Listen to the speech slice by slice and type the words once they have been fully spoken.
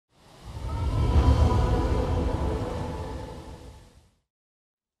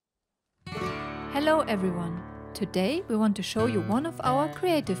Hello everyone! Today we want to show you one of our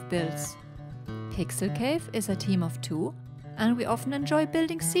creative builds. Pixelcave is a team of 2 and we often enjoy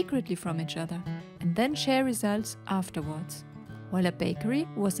building secretly from each other and then share results afterwards. While a bakery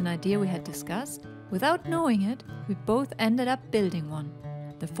was an idea we had discussed, without knowing it, we both ended up building one.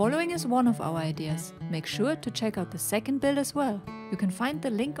 The following is one of our ideas. Make sure to check out the second build as well. You can find the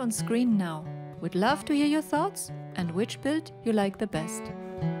link on screen now. We'd love to hear your thoughts and which build you like the best.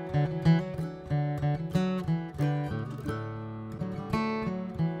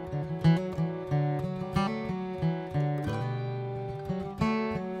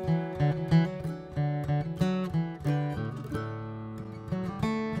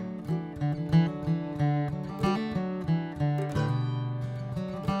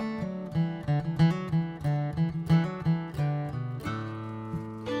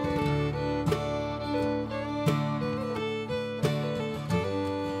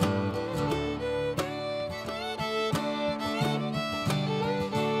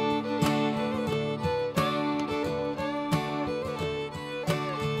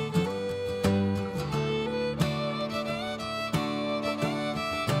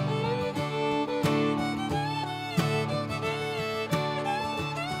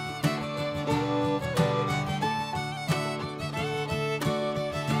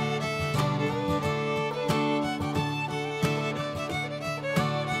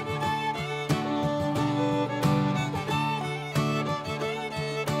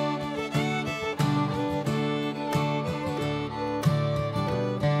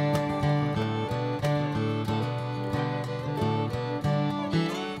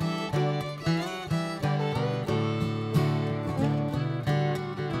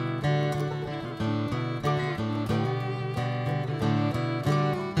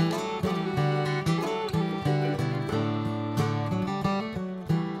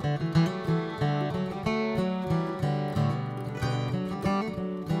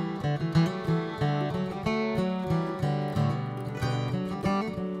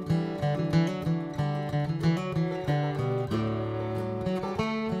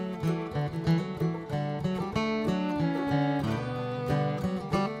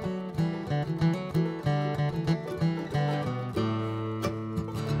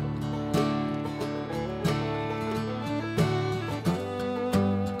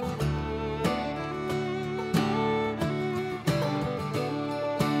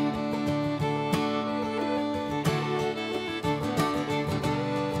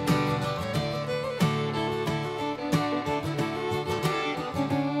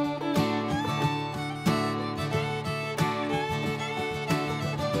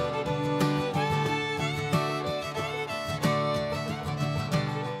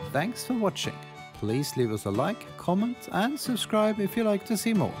 Thanks for watching. Please leave us a like, comment and subscribe if you like to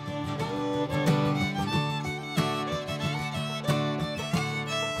see more.